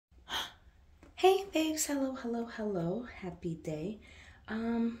Hey babes, hello, hello, hello. Happy day.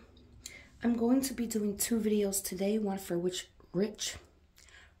 Um, I'm going to be doing two videos today, one for which rich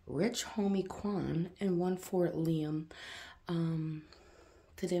homie Quan and one for Liam. Um,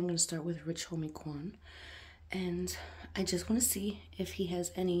 Today I'm going to start with rich homie Quan, and I just want to see if he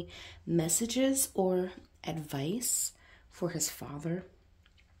has any messages or advice for his father.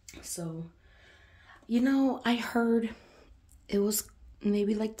 So, I heard it was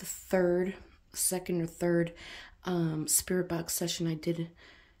maybe like the second or third spirit box session I did.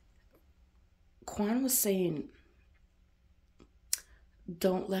 Quan was saying,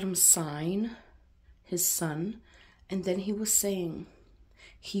 don't let him sign his son. And then he was saying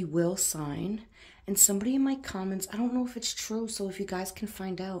he will sign. And somebody in my comments, I don't know if it's true, so if you guys can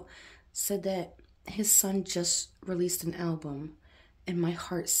find out, said that his son just released an album. And my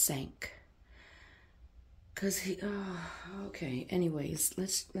heart sank. Cause okay. Anyways,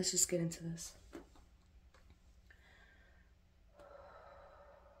 let's just get into this.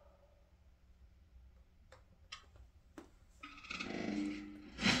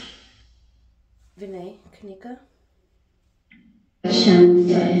 Vinay, Kanika.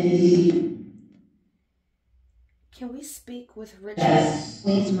 Can we speak with Rich? Yes.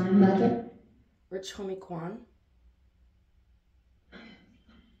 Where's my mother? Rich homie Quan.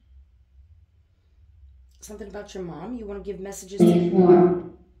 Something about your mom? You want to give messages to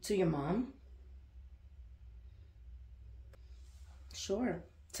your mom? Sure.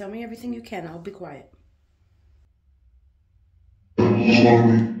 Tell me everything you can. I'll be quiet.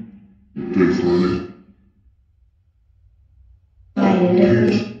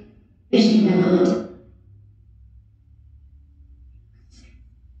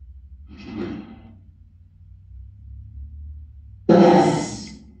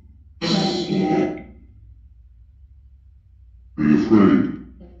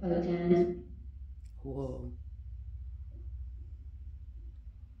 Whoa.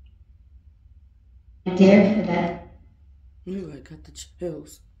 I dare for that. Ooh, I got the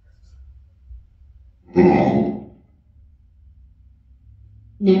chills.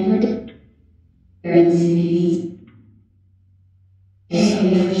 Never did.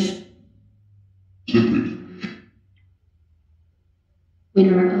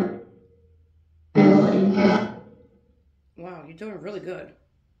 Winner up. Wow, you're doing really good.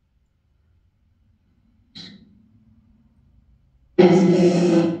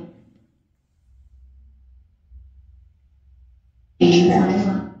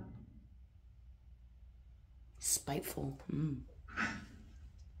 Spiteful.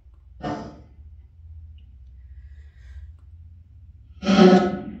 I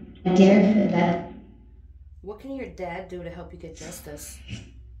dare for that. What can your dad do to help you get justice?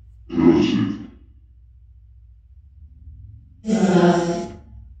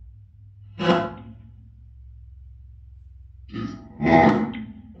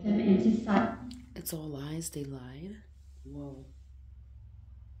 It's all lies. They lied. Whoa.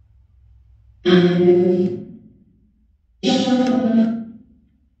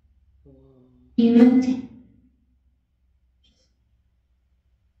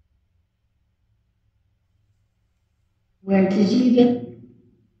 Where did you get?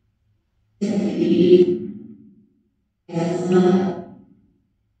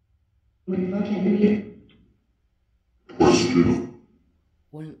 Look at me.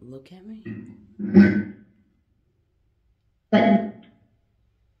 Wouldn't look at me? But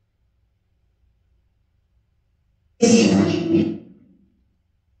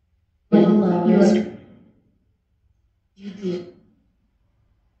yours. You did.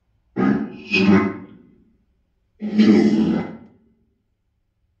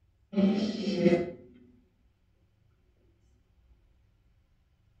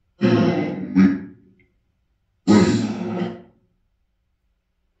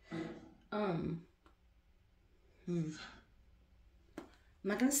 I'm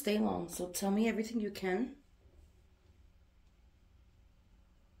not gonna stay long, so tell me everything you can.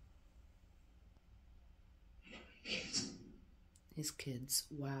 His kids.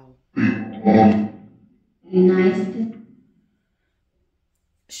 Wow. Nice.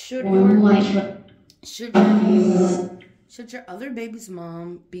 Should your other baby's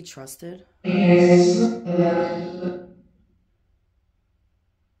mom be trusted?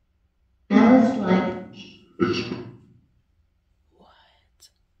 I was like, What?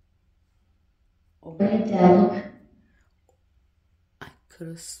 Oh, where did Dad look? I could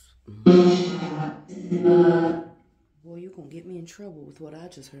have. Boy, you gonna get me in trouble with what I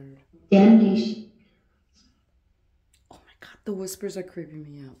just heard. Damnation. Oh my God, the whispers are creeping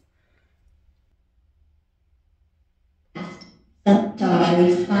me out.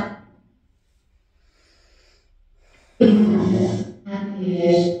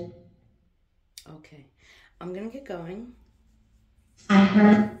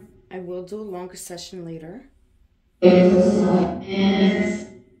 I will do a longer session later. I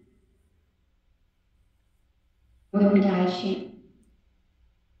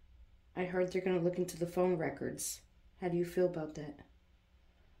heard they're going to look into the phone records. How do you feel about that?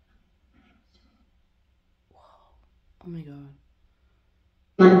 Whoa. Oh my God.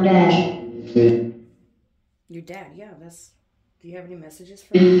 My dad. Your dad, yeah, that's... Do you have any messages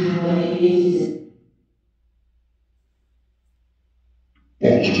for him?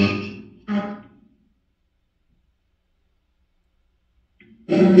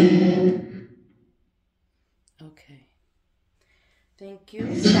 Okay. Thank you.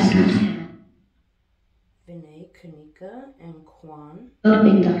 Vinay, Kanika, and Kwan.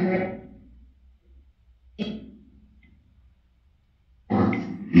 Hoping to hurt.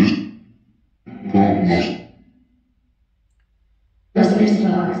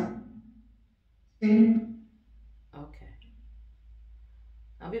 Okay.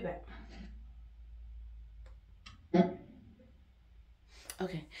 I'll be back.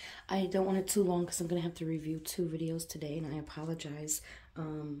 Okay, I don't want it too long because I'm going to have to review 2 videos today, and I apologize.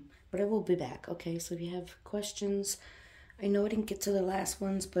 But I will be back, okay? So if you have questions, I know I didn't get to the last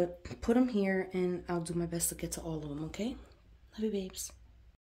ones, but put them here, and I'll do my best to get to all of them, okay? Love you, babes.